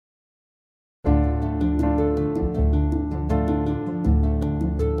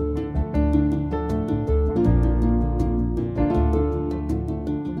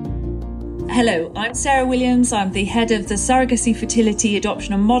Hello, I'm Sarah Williams. I'm the head of the Surrogacy, Fertility,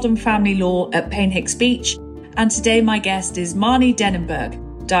 Adoption and Modern Family Law at Payne Hicks Beach. And today my guest is Marnie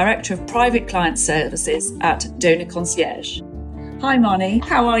Denenberg, Director of Private Client Services at Donor Concierge. Hi Marnie,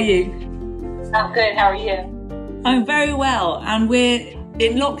 how are you? I'm good, how are you? I'm very well, and we're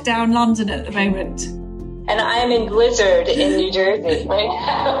in lockdown London at the moment. And I'm in blizzard in New Jersey right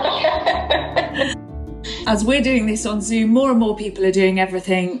now. As we're doing this on Zoom, more and more people are doing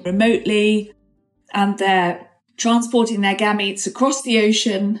everything remotely, and they're transporting their gametes across the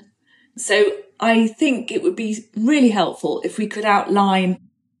ocean. So I think it would be really helpful if we could outline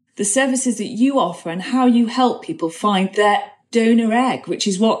the services that you offer and how you help people find their donor egg, which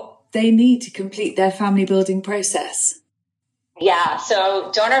is what they need to complete their family building process. Yeah,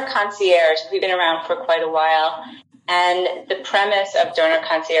 so Donor Concierge, we've been around for quite a while. And the premise of Donor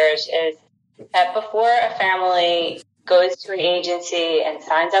Concierge is that before a family goes to an agency and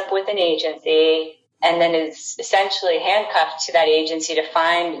signs up with an agency and then is essentially handcuffed to that agency to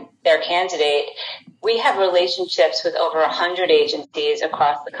find their candidate, we have relationships with over 100 agencies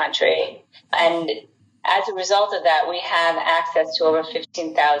across the country. And as a result of that, we have access to over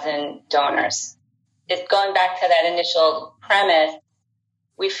 15,000 donors. It's going back to that initial premise.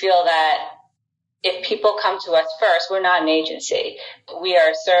 We feel that if people come to us first, we're not an agency. We are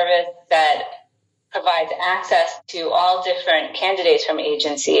a service that provides access to all different candidates from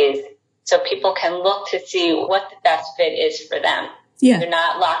agencies so people can look to see what the best fit is for them. Yeah. They're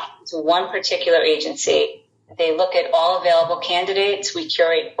not locked into one particular agency. They look at all available candidates. We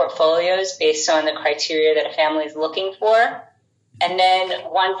curate portfolios based on the criteria that a family is looking for. And then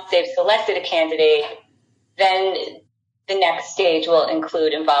once they've selected a candidate, then the next stage will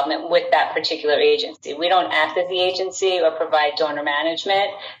include involvement with that particular agency. We don't act as the agency or provide donor management.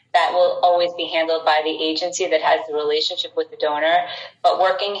 That will always be handled by the agency that has the relationship with the donor. But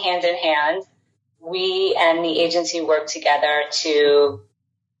working hand in hand, we and the agency work together to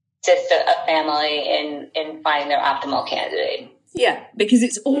assist a family in finding their optimal candidate. Yeah, because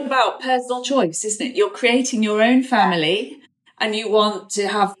it's all about personal choice, isn't it? You're creating your own family and you want to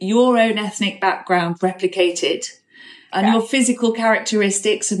have your own ethnic background replicated and your physical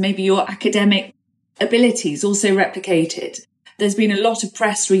characteristics and maybe your academic abilities also replicated. There's been a lot of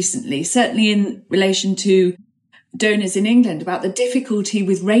press recently, certainly in relation to donors in England, about the difficulty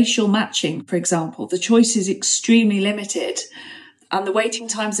with racial matching, for example. The choice is extremely limited and the waiting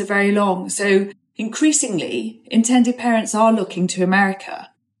times are very long. So increasingly, intended parents are looking to America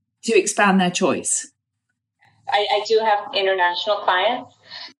to expand their choice. I do have international clients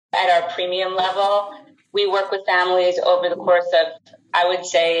at our premium level. We work with families over the course of, I would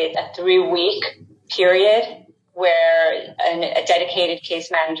say, a 3-week period where a dedicated case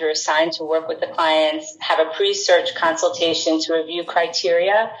manager is assigned to work with the clients, have a pre-search consultation to review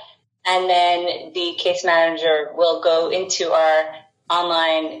criteria, and then the case manager will go into our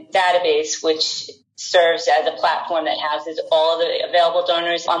online database, which serves as a platform that houses all the available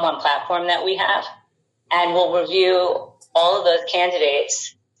donors on one platform that we have, and we'll review all of those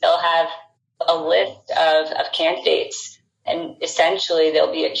candidates. They'll have a list of candidates, and essentially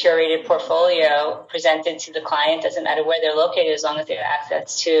there'll be a curated portfolio presented to the client. Doesn't matter where they're located as long as they have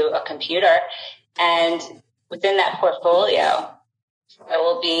access to a computer. And within that portfolio, there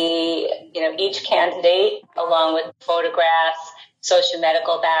will be, each candidate along with photographs,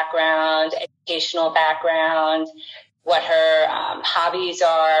 socio-medical background, educational background, what her hobbies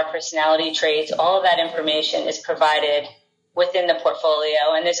are, personality traits. All of that information is provided within the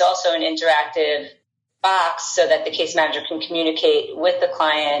portfolio. And there's also an interactive box so that the case manager can communicate with the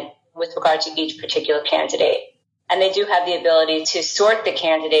client with regard to each particular candidate. And they do have the ability to sort the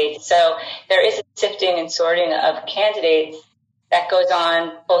candidates. So there is a sifting and sorting of candidates that goes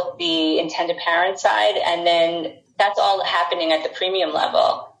on both the intended parent side, and then that's all happening at the premium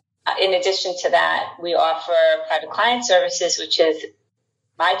level. In addition to that, we offer private client services, which is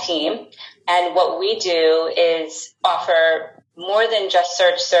my team. And what we do is offer more than just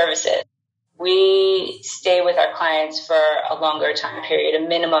search services. We stay with our clients for a longer time period, a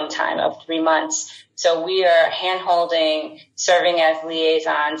minimum time of 3 months. So we are hand-holding, serving as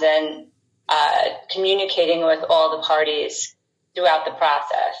liaisons, and communicating with all the parties throughout the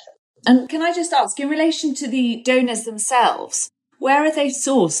process. And can I just ask, in relation to the donors themselves, where are they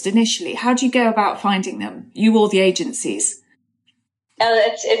sourced initially? How do you go about finding them, you or the agencies? Oh,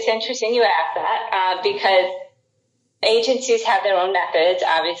 it's interesting you ask that because agencies have their own methods.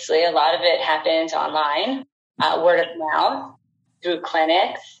 Obviously, a lot of it happens online, word of mouth, through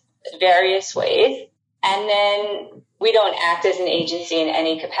clinics, various ways. And then we don't act as an agency in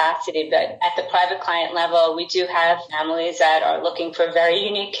any capacity, but at the private client level, we do have families that are looking for very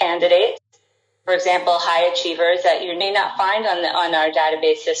unique candidates. for example, high achievers that you may not find on our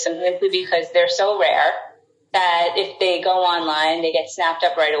database system simply because they're so rare that if they go online, they get snapped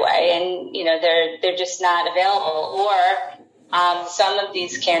up right away, and they're just not available. Or some of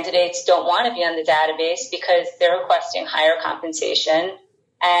these candidates don't want to be on the database because they're requesting higher compensation,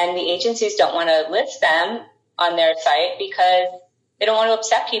 and the agencies don't want to list them on their site because they don't want to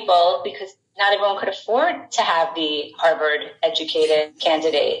upset people, because not everyone could afford to have the Harvard-educated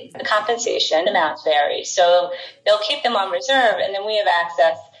candidate. The compensation amounts vary, so they'll keep them on reserve, and then we have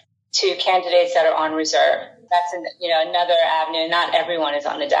access to candidates that are on reserve. That's another avenue. Not everyone is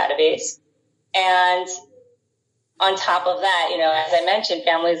on the database. And on top of that, as I mentioned,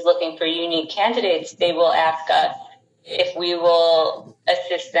 families looking for unique candidates, they will ask us if we will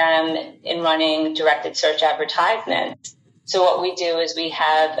assist them in running directed search advertisements. So what we do is we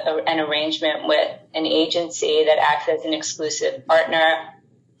have an arrangement with an agency that acts as an exclusive partner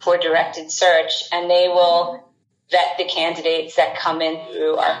for directed search, and they will vet the candidates that come in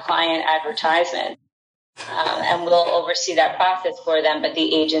through our client advertisement. And we'll oversee that process for them, but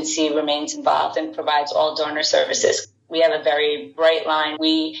the agency remains involved and provides all donor services. We have a very bright line.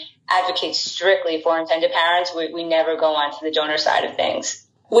 We advocate strictly for intended parents. We never go on to the donor side of things.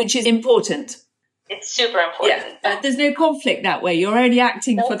 Which is important. It's super important. Yeah. There's no conflict that way. You're only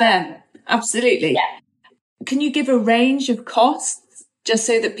acting for them. Absolutely. Yeah. Can you give a range of costs just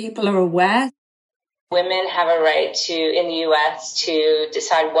so that people are aware? Women have a right in the U.S. to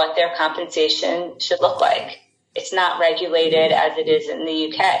decide what their compensation should look like. It's not regulated as it is in the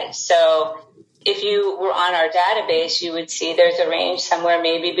U.K. So if you were on our database, you would see there's a range somewhere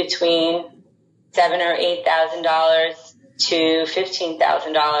maybe between $7,000 or $8,000 to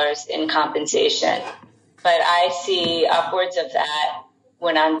 $15,000 in compensation. But I see upwards of that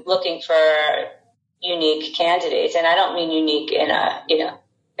when I'm looking for unique candidates. And I don't mean unique in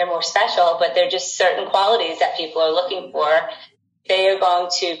they're more special, but they're just certain qualities that people are looking for. They are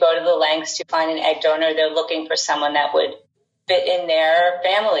going to go to the lengths to find an egg donor. They're looking for someone that would fit in their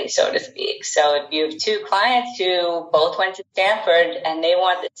family, so to speak. So if you have two clients who both went to Stanford and they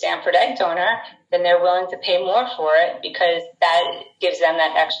want the Stanford egg donor, then they're willing to pay more for it because that gives them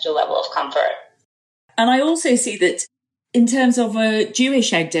that extra level of comfort. And I also see that in terms of a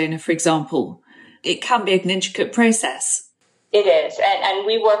Jewish egg donor, for example, it can be an intricate process. It is. And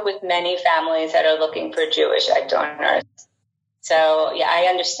we work with many families that are looking for Jewish egg donors. So, yeah, I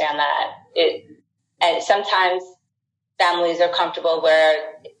understand that. And sometimes families are comfortable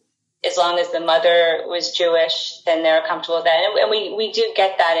where as long as the mother was Jewish, then they're comfortable with that. And we do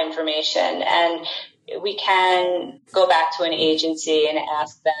get that information. And we can go back to an agency and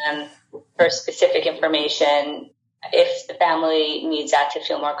ask them for specific information if the family needs that to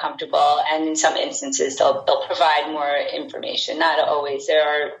feel more comfortable. And in some instances, they'll provide more information. Not always. There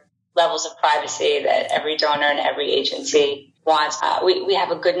are levels of privacy that every donor and every agency wants. We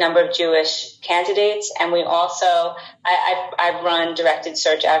have a good number of Jewish candidates, and we also, I've run directed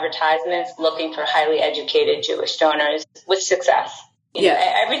search advertisements looking for highly educated Jewish donors with success.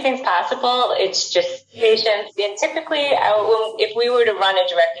 Everything's possible. It's just patience. And typically, if we were to run a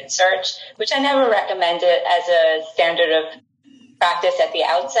directed search, which I never recommend it as a standard of practice at the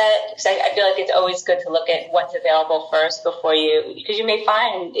outset, because I feel like it's always good to look at what's available first because you may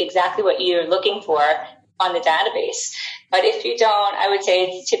find exactly what you're looking for on the database. But if you don't, I would say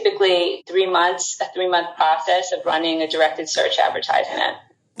it's typically a 3-month process of running a directed search advertisement.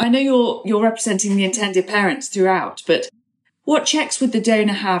 I know you're representing the intended parents throughout, but what checks would the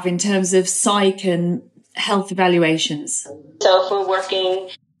donor have in terms of psych and health evaluations? So if we're working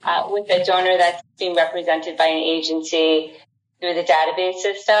with a donor that's being represented by an agency through the database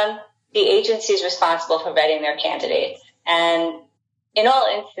system, the agency is responsible for vetting their candidates. And in all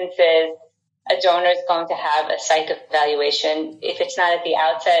instances, a donor is going to have a psych evaluation. If it's not at the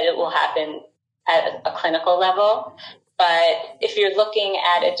outset, it will happen at a clinical level. But if you're looking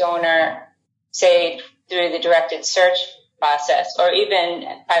at a donor, say, through the directed search process, or even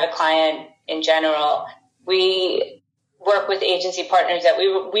private client in general, we work with agency partners that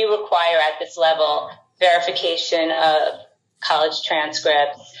we require at this level verification of college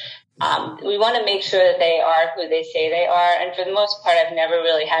transcripts. We want to make sure that they are who they say they are. And for the most part, I've never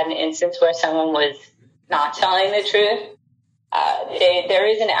really had an instance where someone was not telling the truth. There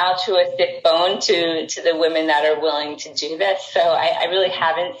is an altruistic bone to the women that are willing to do this. So I really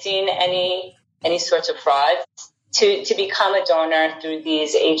haven't seen any sorts of frauds. To become a donor through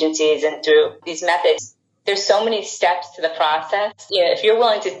these agencies and through these methods, there's so many steps to the process. If you're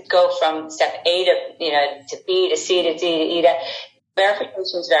willing to go from step A to B to C to D to E,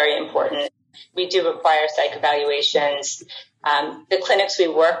 verification is very important. We do require psych evaluations. The clinics we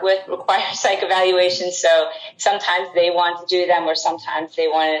work with require psych evaluations, so sometimes they want to do them, or sometimes they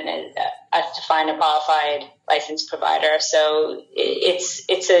want us to find a qualified licensed provider. So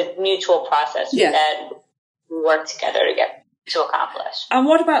it's a mutual process that we work together to accomplish. And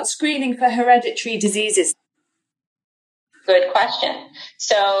what about screening for hereditary diseases? Good question.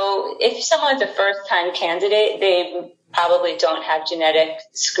 So if someone's a first-time candidate, they probably don't have genetic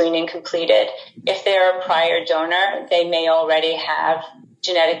screening completed. If they're a prior donor, they may already have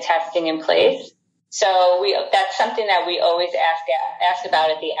genetic testing in place. So that's something that we always ask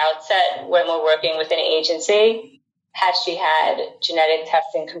about at the outset when we're working with an agency. Has she had genetic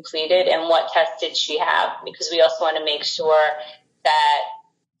testing completed, and what test did she have? Because we also want to make sure that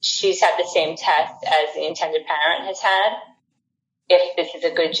she's had the same test as the intended parent has had, if this is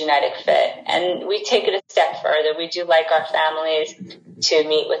a good genetic fit. And we take it a step further. We do like our families to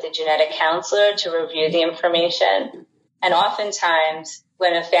meet with a genetic counselor to review the information. And oftentimes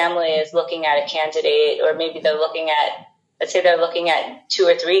when a family is looking at a candidate, or maybe they're looking at, let's say they're looking at 2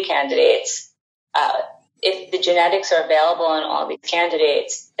 or 3 candidates, if the genetics are available in all these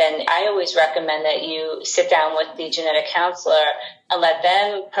candidates, then I always recommend that you sit down with the genetic counselor and let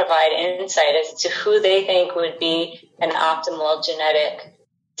them provide insight as to who they think would be an optimal genetic.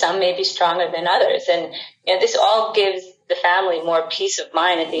 Some may be stronger than others. And this all gives the family more peace of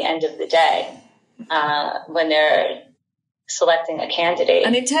mind at the end of the day when they're selecting a candidate.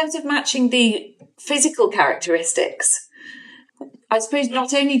 And in terms of matching the physical characteristics, I suppose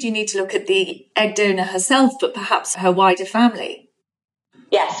not only do you need to look at the egg donor herself, but perhaps her wider family.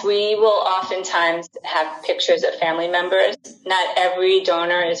 Yes, we will oftentimes have pictures of family members. Not every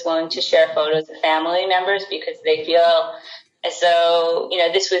donor is willing to share photos of family members because they feel as though,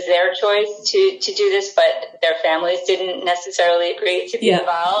 this was their choice to do this, but their families didn't necessarily agree to be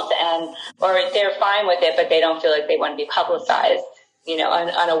involved, or they're fine with it, but they don't feel like they want to be publicized,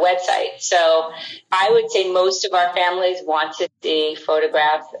 on a website. So I would say most of our families want to see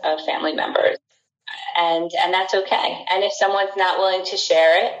photographs of family members. And that's okay. And if someone's not willing to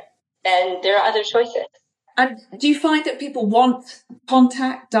share it, then there are other choices. And do you find that people want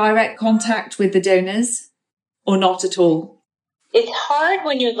direct contact with the donors, or not at all? It's hard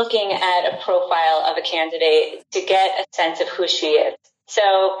when you're looking at a profile of a candidate to get a sense of who she is.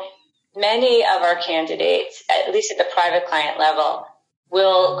 So many of our candidates, at least at the private client level,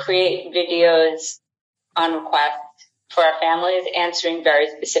 will create videos on request for our families answering very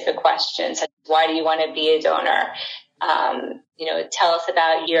specific questions, such as why do you want to be a donor? Tell us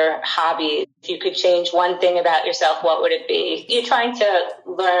about your hobbies. If you could change one thing about yourself, what would it be? You're trying to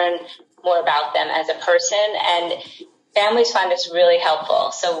learn more about them as a person, and families find this really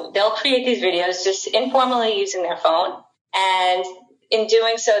helpful. So they'll create these videos just informally using their phone. And in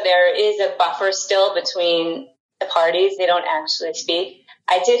doing so, there is a buffer still between the parties. They don't actually speak.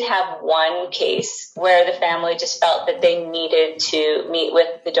 I did have one case where the family just felt that they needed to meet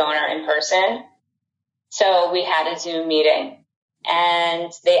with the donor in person. So we had a Zoom meeting,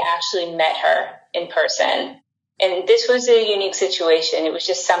 and they actually met her in person. And this was a unique situation. It was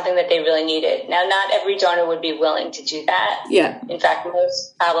just something that they really needed. Now, not every donor would be willing to do that. Yeah. In fact,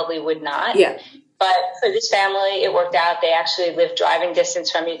 most probably would not. Yeah. But for this family, it worked out. They actually lived driving distance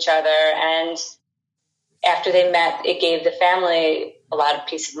from each other. And after they met, it gave the family a lot of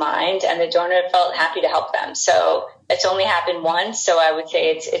peace of mind, and the donor felt happy to help them. So it's only happened once. So I would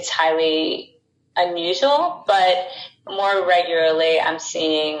say it's highly unusual, but more regularly I'm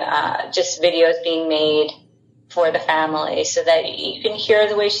seeing just videos being made for the family so that you can hear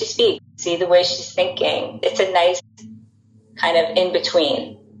the way she speaks, see the way she's thinking. It's a nice kind of in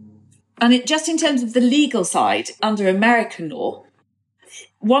between. And just in terms of the legal side, under American law,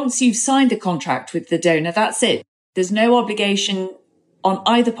 once you've signed a contract with the donor, that's it. There's no obligation on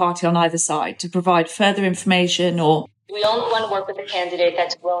either party, on either side, to provide further information or... We only want to work with a candidate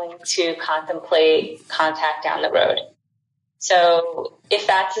that's willing to contemplate contact down the road. So if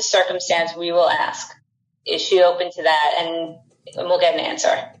that's the circumstance, we will ask, is she open to that? And we'll get an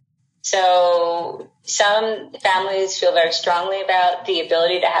answer. So some families feel very strongly about the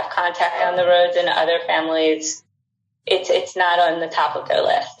ability to have contact down the road, and other families, it's not on the top of their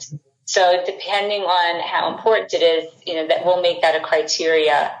list. So depending on how important it is, that will make that a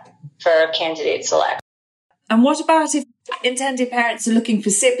criteria for candidate select. And what about if intended parents are looking for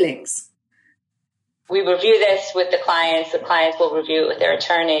siblings? We review this with the clients. The clients will review it with their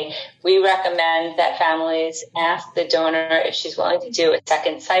attorney. We recommend that families ask the donor if she's willing to do a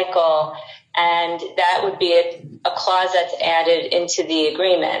second cycle. And that would be a clause that's added into the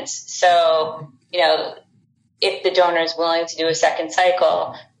agreement. So, if the donor is willing to do a second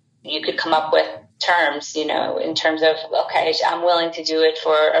cycle, you could come up with terms, in terms of, okay, I'm willing to do it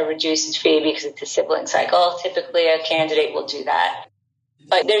for a reduced fee because it's a sibling cycle. Typically, a candidate will do that.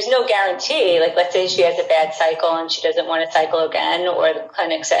 But there's no guarantee. Like, let's say she has a bad cycle and she doesn't want to cycle again, or the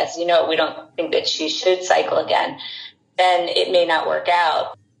clinic says, we don't think that she should cycle again, then it may not work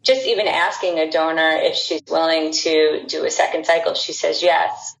out. Just even asking a donor if she's willing to do a second cycle, if she says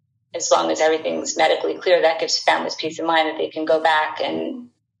yes, as long as everything's medically clear, that gives families peace of mind that they can go back and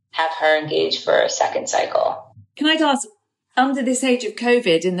have her engage for a second cycle. Can I ask, under this age of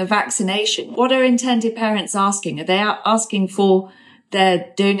COVID and the vaccination, what are intended parents asking? Are they asking for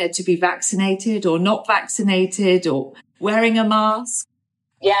their donor to be vaccinated or not vaccinated or wearing a mask?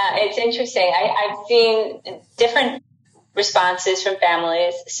 Yeah, it's interesting. I've seen different responses from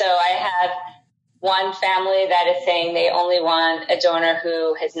families. So I have one family that is saying they only want a donor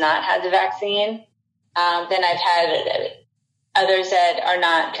who has not had the vaccine. Then I've had others that are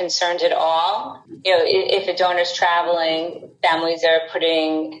not concerned at all. If a donor's traveling, families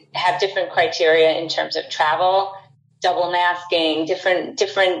have different criteria in terms of travel, double masking, different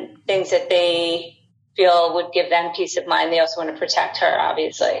things that they feel would give them peace of mind. They also want to protect her,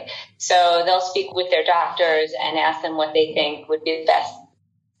 obviously. So they'll speak with their doctors and ask them what they think would be the best.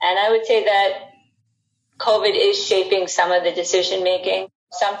 And I would say that COVID is shaping some of the decision making.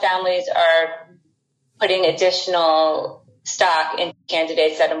 Some families are putting additional stock in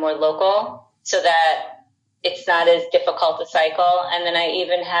candidates that are more local so that it's not as difficult to cycle. And then I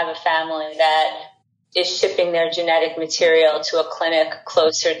even have a family that is shipping their genetic material to a clinic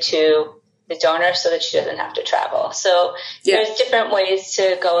closer to the donor so that she doesn't have to travel. So there's different ways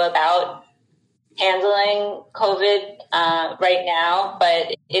to go about handling COVID right now,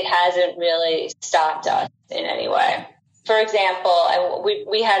 but it hasn't really stopped us in any way. For example,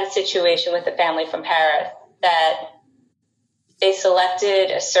 we had a situation with a family from Paris that they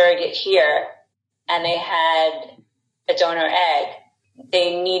selected a surrogate here and they had a donor egg.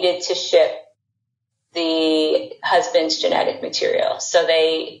 They needed to ship the husband's genetic material. So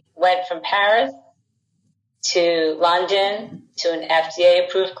they went from Paris to London to an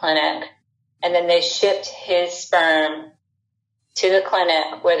FDA-approved clinic, and then they shipped his sperm to the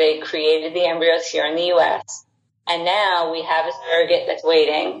clinic where they created the embryos here in the U.S. And now we have a surrogate that's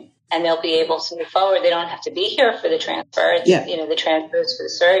waiting, and they'll be able to move forward. They don't have to be here for the transfer. It's, the transfer is for the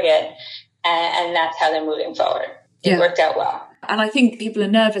surrogate, and that's how they're moving forward. It worked out well. And I think people are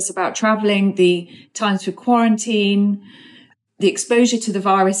nervous about traveling, the times for quarantine, the exposure to the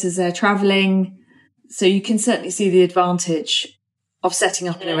virus as they're traveling. So you can certainly see the advantage of setting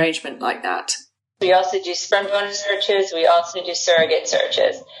up an arrangement like that. We also do sperm donor searches. We also do surrogate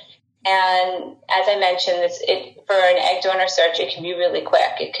searches. And as I mentioned, for an egg donor search, it can be really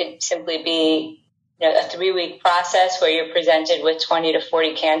quick. It could simply be a 3-week process where you're presented with 20 to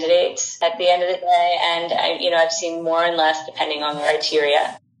 40 candidates at the end of the day. And I've seen more and less depending on the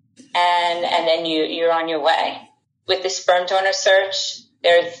criteria. And then you're on your way. With the sperm donor search,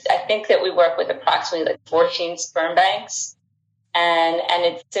 I think that we work with approximately 14 sperm banks. And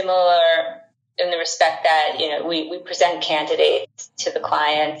it's similar in the respect that, we present candidates to the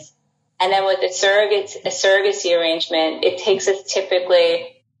clients. And then with a surrogacy arrangement, it takes us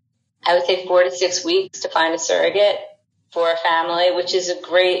typically, I would say 4 to 6 weeks to find a surrogate for a family, which is a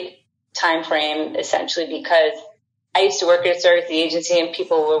great time frame, essentially, because I used to work at a surrogacy agency and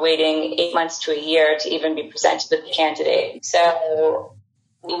people were waiting 8 months to a year to even be presented with a candidate. So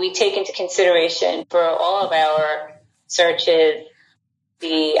we take into consideration for all of our searches,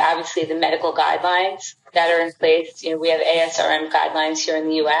 obviously the medical guidelines that are in place. We have ASRM guidelines here in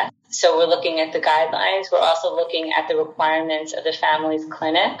the U.S. So we're looking at the guidelines. We're also looking at the requirements of the family's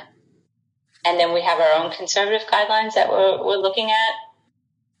clinic. And then we have our own conservative guidelines that we're looking at.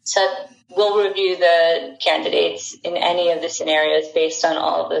 So we'll review the candidates in any of the scenarios based on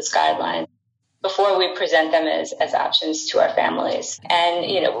all of those guidelines before we present them as options to our families. And,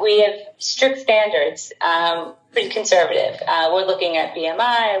 we have strict standards, pretty conservative. We're looking at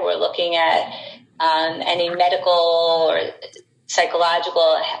BMI. We're looking at any medical or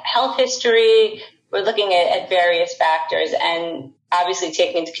psychological health history. We're looking at various factors and obviously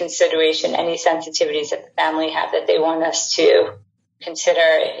taking into consideration any sensitivities that the family have that they want us to consider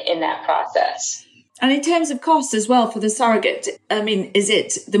in that process. And in terms of cost as well for the surrogate, is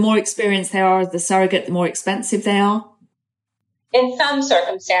it the more experienced they are as the surrogate, the more expensive they are? In some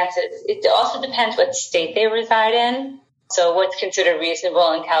circumstances, it also depends what state they reside in. So what's considered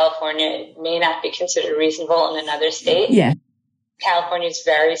reasonable in California may not be considered reasonable in another state. Yeah. California is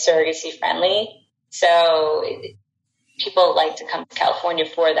very surrogacy friendly. So people like to come to California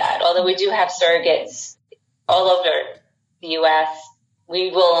for that. Although we do have surrogates all over the U.S., we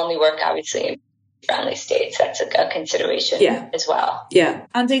will only work, obviously, in friendly states. That's a consideration as well. Yeah.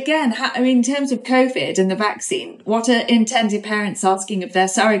 And again, in terms of COVID and the vaccine, what are intended parents asking of their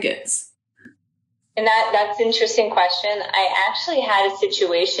surrogates? And that's an interesting question. I actually had a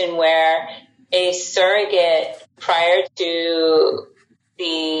situation where a surrogate prior to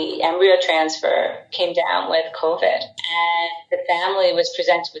the embryo transfer came down with COVID, and the family was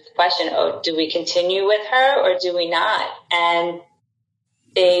presented with the question, do we continue with her or do we not? And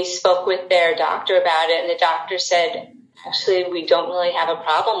they spoke with their doctor about it, and the doctor said, actually, we don't really have a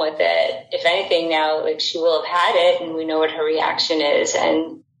problem with it. If anything, now, she will have had it, and we know what her reaction is.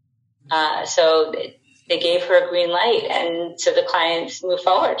 And so they gave her a green light, and so the clients moved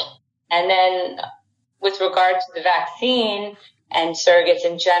forward. And then with regard to the vaccine and surrogates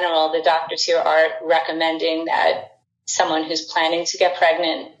in general, the doctors here are recommending that someone who's planning to get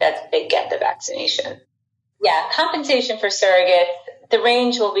pregnant, that they get the vaccination. Yeah, compensation for surrogates, the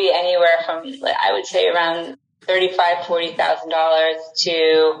range will be anywhere from, I would say, around $35,000, $40,000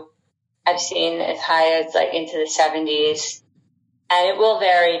 to, I've seen as high as into the 70s. And it will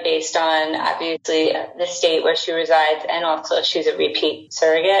vary based on, obviously, the state where she resides and also if she's a repeat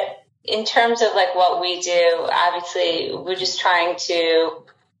surrogate. In terms of what we do, obviously, we're just trying to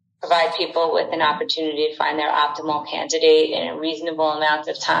provide people with an opportunity to find their optimal candidate in a reasonable amount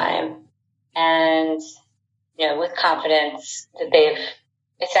of time. And, with confidence that they've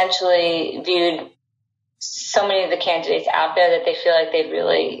essentially viewed so many of the candidates out there that they feel like they've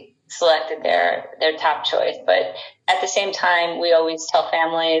really selected their top choice. But at the same time, we always tell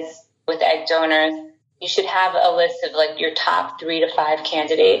families with egg donors, you should have a list of your top 3 to 5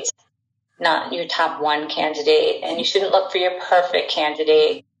 candidates, not your top 1 candidate. And you shouldn't look for your perfect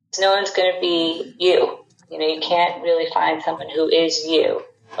candidate. No one's going to be you. You can't really find someone who is you,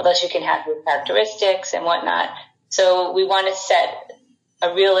 unless you can have your characteristics and whatnot. So we want to set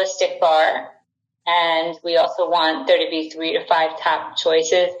a realistic bar. And we also want there to be 3 to 5 top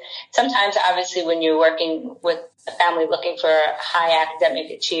choices. Sometimes, obviously, when you're working with a family looking for a high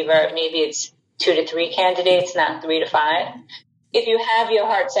academic achiever, maybe it's 2 to 3 candidates, not 3 to 5. If you have your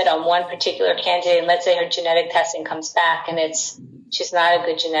heart set on one particular candidate, and let's say her genetic testing comes back and she's not a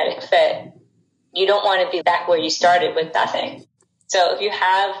good genetic fit, you don't want to be back where you started with nothing. So if you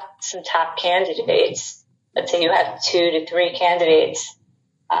have some top candidates, let's say you have 2 to 3 candidates,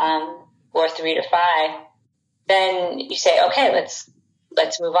 or 3 to 5, then you say, okay, let's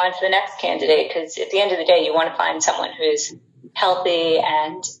move on to the next candidate. Because at the end of the day, you want to find someone who's healthy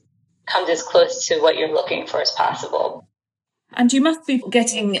and comes as close to what you're looking for as possible. And you must be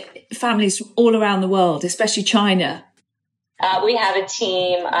getting families from all around the world, especially China. We have a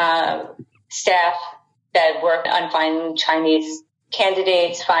team, staff that work on finding Chinese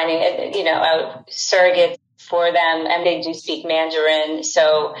candidates, finding, surrogates for them, and they do speak Mandarin.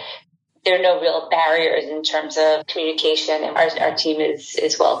 So there are no real barriers in terms of communication. And our team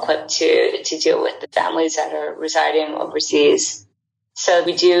is well equipped to deal with the families that are residing overseas. So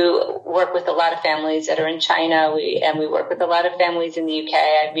we do work with a lot of families that are in China. We work with a lot of families in the UK.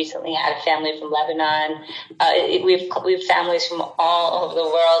 I recently had a family from Lebanon. We've families from all over the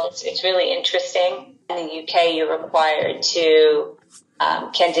world. It's really interesting. In the UK, you're required to,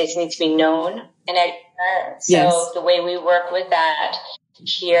 candidates need to be known in education. So yes. The way we work with that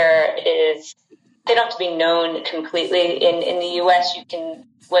here is they don't have to be known completely. In the US,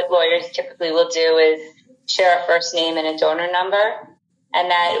 what lawyers typically will do is share a first name and a donor number, and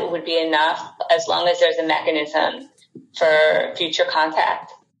that would be enough as long as there's a mechanism for future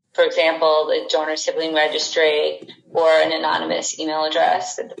contact. For example, the donor sibling registry or an anonymous email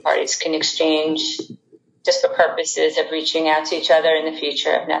address that the parties can exchange just for purposes of reaching out to each other in the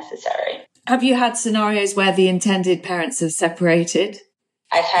future if necessary. Have you had scenarios where the intended parents have separated?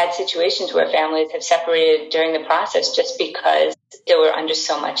 I've had situations where families have separated during the process just because they were under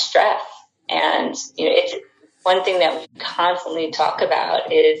so much stress. And, it's one thing that we constantly talk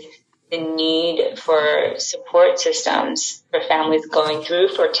about is the need for support systems for families going through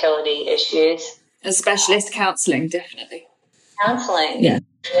fertility issues. And specialist counselling, definitely. Counselling is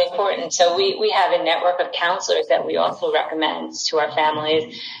really important. So we have a network of counselors that we also recommend to our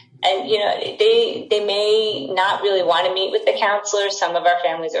families. And, they may not really want to meet with the counselor. Some of our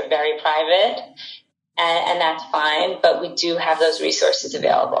families are very private, and that's fine. But we do have those resources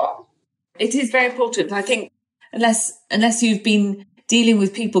available. It is very important. I think unless you've been dealing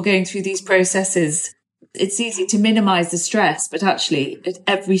with people going through these processes, it's easy to minimize the stress. But actually, at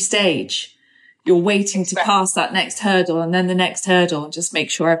every stage, you're waiting to pass that next hurdle and then the next hurdle and just make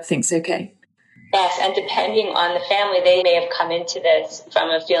sure everything's okay. Yes, and depending on the family, they may have come into this from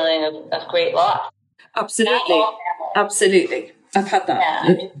a feeling of great loss. Absolutely. Absolutely. I've had that. Yeah.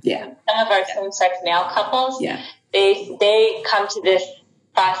 I mean, yeah. Some of our same-sex male couples, yeah. they come to this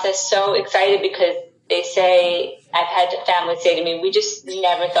process so excited because they say, I've had families say to me, we just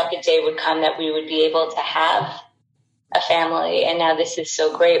never thought the day would come that we would be able to have a family. And now this is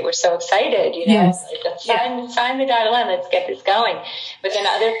so great. We're so excited, you know, yes. sign the dotted line. Let's get this going. But then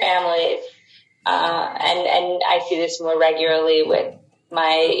other families, and I see this more regularly with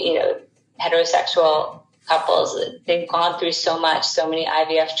my, heterosexual couples. They've gone through so much, so many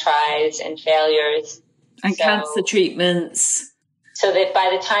IVF tries and failures. And cancer treatments. So that by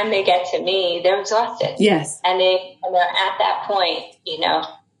the time they get to me, they're exhausted. Yes. And they're at that point,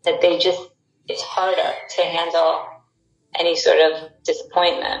 that it's harder to handle any sort of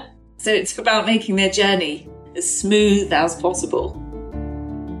disappointment. So it's about making their journey as smooth as possible.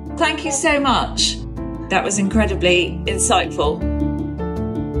 Thank you so much. That was incredibly insightful.